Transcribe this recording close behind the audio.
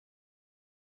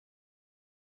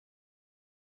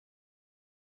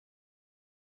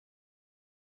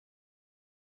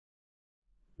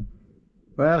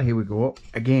Well, here we go.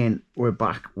 Again, we're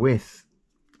back with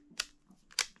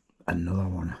another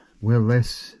one. Will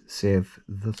this save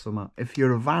the summer? If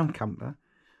you're a van camper,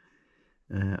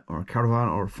 or a caravan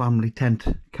or a family tent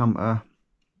camper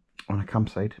on a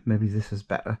campsite, maybe this is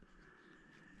better.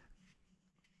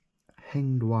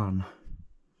 HENGDUAN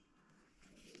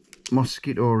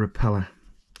mosquito repeller.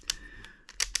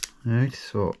 Alright,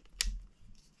 so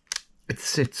it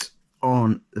sits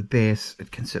on the base.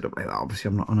 It can sit up like that. Obviously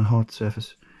I'm not on a hard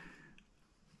surface.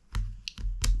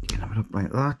 You can have it up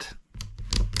like that,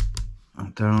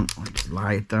 and down, or just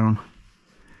lie it down.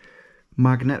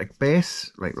 Magnetic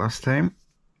base like last time.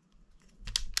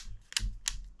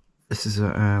 This is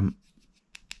a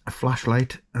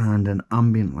flashlight and an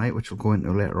ambient light, which we'll go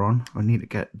into later on. I need to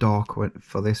get dark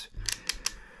for this.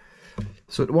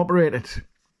 So to operate it,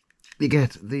 you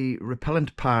get the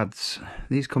repellent pads.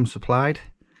 These come supplied,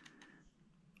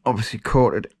 obviously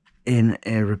coated in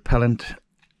a repellent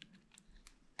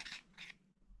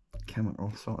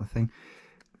chemical sort of thing.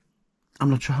 I'm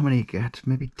not sure how many you get,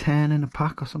 maybe 10 in a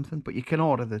pack or something, but you can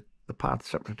order the pads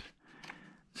separate.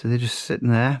 So they're just sitting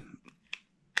there.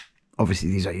 Obviously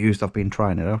these are used, I've been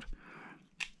trying it out.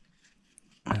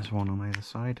 There's one on either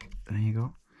side, there you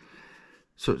go.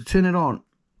 So to turn it on,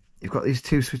 you've got these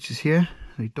two switches here.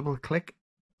 So you double click,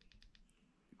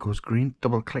 it goes green,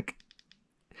 double click,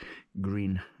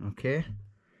 green. Okay,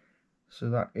 so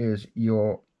that is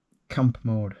your camp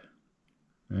mode,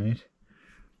 right?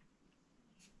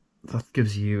 That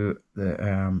gives you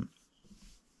the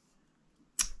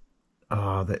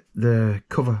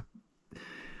cover.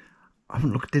 I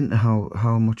haven't looked into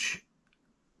how much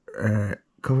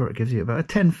cover it gives you, about a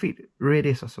 10 feet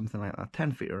radius or something like that,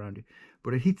 10 feet around you,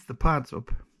 but it heats the pads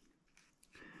up.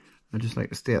 I just like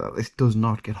to state that this does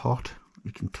not get hot.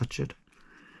 You can touch it,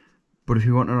 but if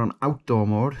you want it on outdoor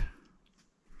mode,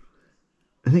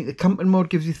 I think the camping mode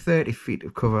gives you 30 feet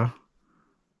of cover,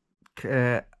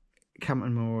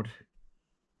 camping mode,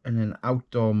 and then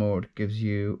outdoor mode gives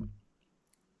you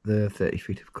the 30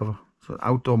 feet of cover. So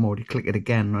outdoor mode, you click it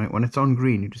again, right? When it's on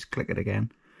green, you just click it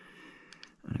again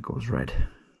and it goes red.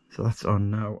 So that's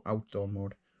on now, outdoor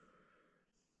mode.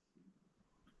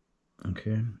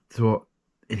 Okay, so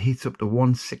it heats up to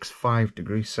 165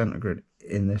 degrees centigrade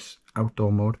in this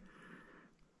outdoor mode.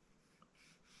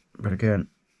 But again,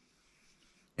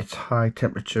 it's high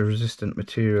temperature resistant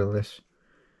material, this.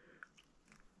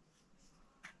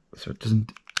 So it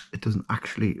doesn't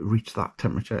actually reach that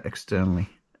temperature externally.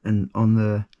 And on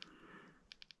the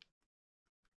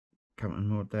camping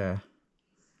mode there,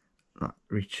 that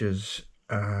reaches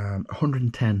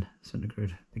 110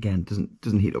 centigrade. Again,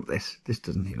 doesn't heat up this. This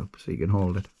doesn't heat up, so you can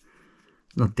hold it.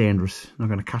 It's not dangerous. Not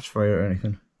going to catch fire or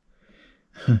anything.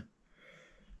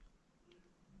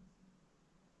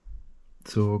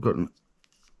 So I've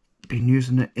been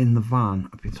using it in the van.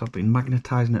 I've been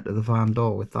magnetising it to the van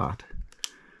door with that.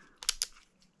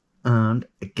 And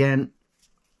again,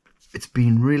 it's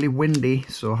been really windy,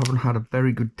 so I haven't had a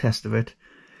very good test of it.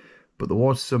 But there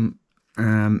was some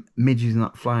midges and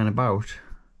that flying about,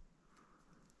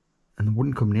 and they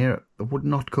wouldn't come near it. They would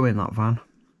not come in that van.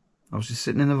 I was just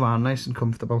sitting in the van, nice and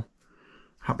comfortable,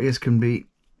 happy as can be,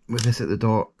 with this at the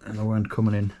door, and they weren't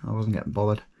coming in. I wasn't getting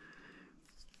bothered.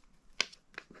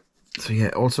 So yeah,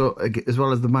 also, as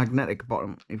well as the magnetic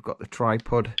bottom, you've got the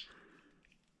tripod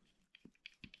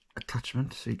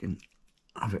attachment, so you can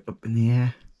have it up in the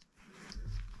air.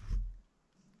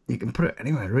 You can put it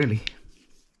anywhere, really.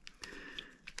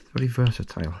 It's very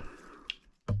versatile.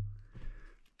 So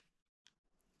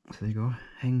there you go,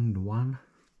 HENGDUAN.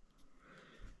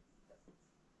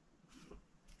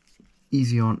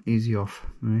 Easy on, easy off.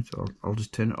 Right, so I'll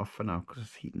just turn it off for now because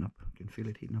it's heating up. I can feel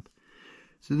it heating up.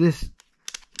 So this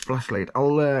flashlight,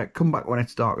 I'll come back when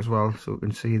it's dark as well, so we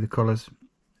can see the colours.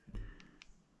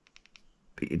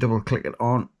 But you double click it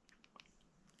on,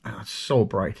 and it's so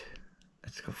bright.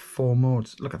 It's got 4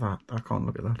 modes. Look at that. I can't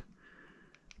look at that.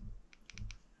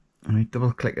 And I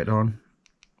double click it on.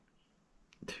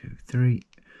 2, 3,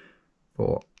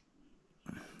 4.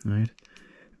 Right.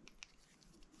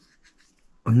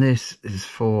 And this is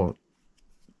for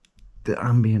the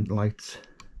ambient lights.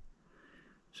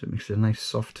 So it makes it a nice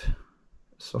soft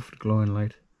glowing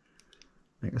light.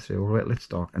 Like I say, we'll wait till it's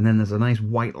dark. And then there's a nice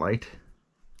white light.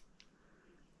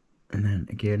 And then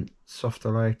again, softer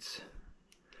lights.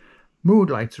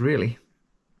 Mood lights, really.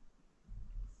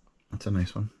 That's a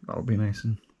nice one. That'll be nice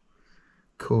and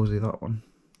cozy, that one.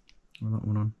 With that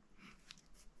one on.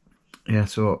 Yeah,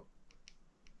 so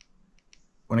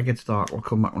when it gets dark, we'll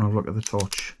come back and have a look at the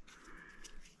torch.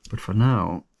 But for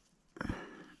now,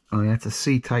 oh yeah, it's a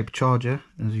C-type charger,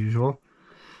 as usual.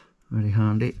 Really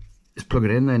handy. just plug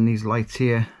it in, then these lights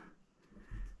here,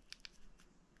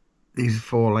 these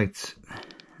 4 lights,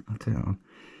 I'll turn it on.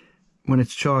 When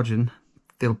it's charging,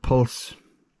 they'll pulse.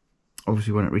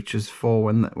 Obviously, when it reaches 4,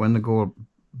 when they go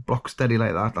block steady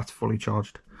like that, that's fully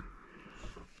charged.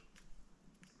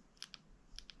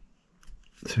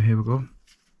 So here we go.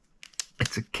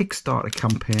 It's a Kickstarter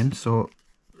campaign, so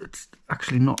it's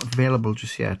actually not available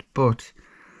just yet, but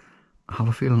I have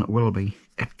a feeling it will be.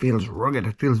 It feels rugged.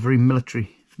 It feels very military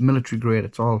grade.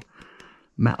 It's all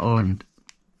metal and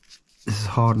this is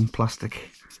hardened plastic.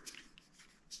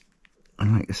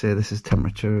 And like I say, this is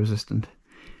temperature resistant.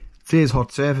 It says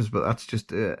hot surface, but that's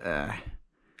just a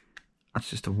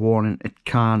warning. It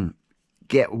can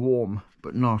get warm,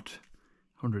 but not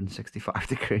 165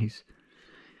 degrees.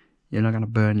 You're not going to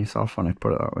burn yourself on it,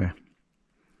 put it that way.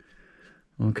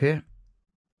 Okay.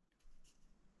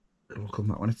 We'll come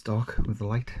back when it's dark with the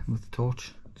light, with the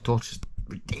torch. The torch is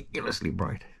ridiculously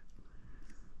bright.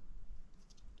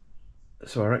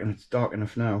 So I reckon it's dark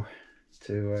enough now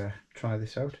to try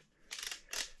this out.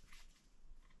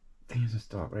 I think it's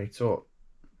dark, right? So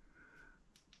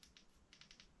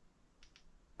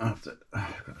I've got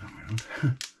it on my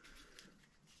own.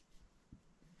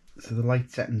 So the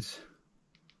light settings.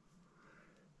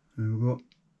 There we go.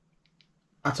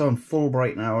 That's on full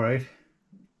bright now, right?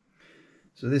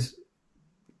 So this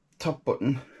top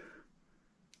button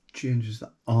changes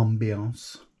the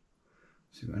ambience.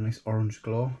 So you've got a nice orange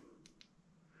glow.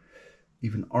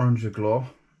 Even oranger glow.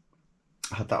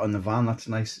 I had that on the van. That's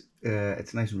nice.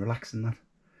 It's nice and relaxing.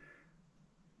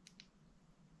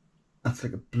 That's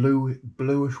like a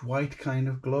bluish white kind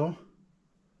of glow.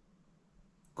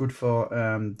 Good for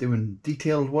doing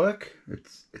detailed work. It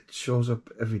shows up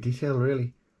every detail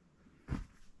really.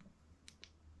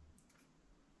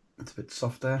 It's a bit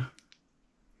softer.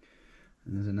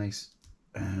 And there's a nice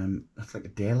that's like a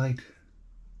daylight.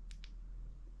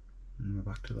 And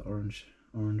we're back to the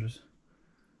oranges.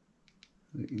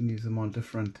 You can use them on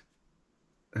different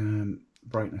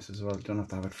brightness as well. You don't have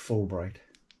to have it full bright.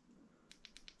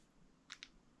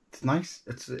 It's nice.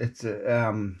 It's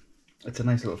a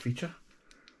nice little feature.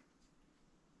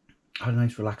 I had a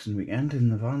nice relaxing weekend in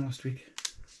the van last week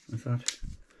with that.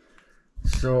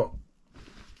 So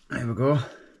there we go.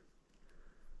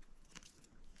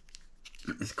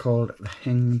 It's called the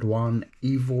HENGDUAN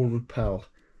Evo Repel.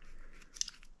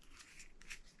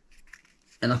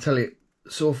 And I'll tell you,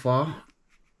 so far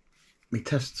my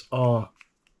tests are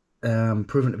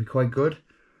proven to be quite good.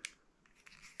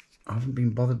 I haven't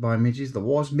been bothered by midges. There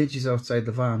was midges outside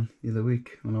the van the other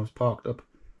week when I was parked up,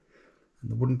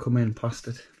 and they wouldn't come in past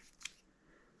it.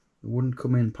 They wouldn't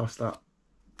come in past that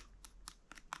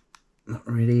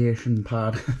radiation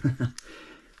pad.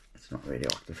 It's not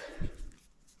radioactive.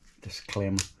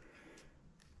 Disclaimer.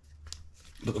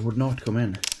 But they would not come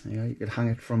in. Yeah, you could hang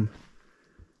it from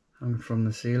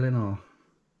the ceiling or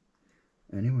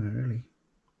anywhere really.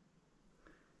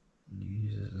 And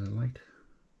you use it as a light.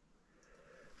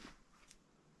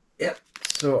 Yep.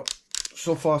 So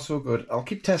far so good. I'll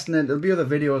keep testing it. There'll be other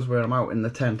videos where I'm out in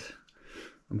the tent.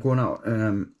 I'm going out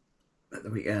at the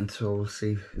weekend, so we'll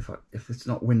see if it's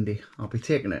not windy. I'll be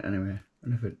taking it anyway.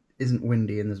 And if it isn't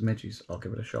windy and there's midges, I'll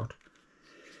give it a shot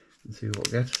and see what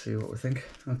we get, see what we think.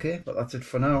 Okay, but that's it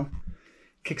for now.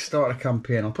 Kickstarter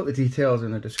campaign. I'll put the details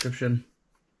in the description.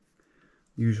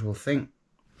 Usual thing.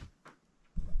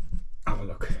 Have a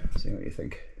look, see what you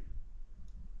think.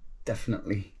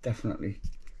 Definitely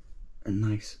a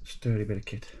nice sturdy bit of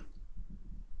kit.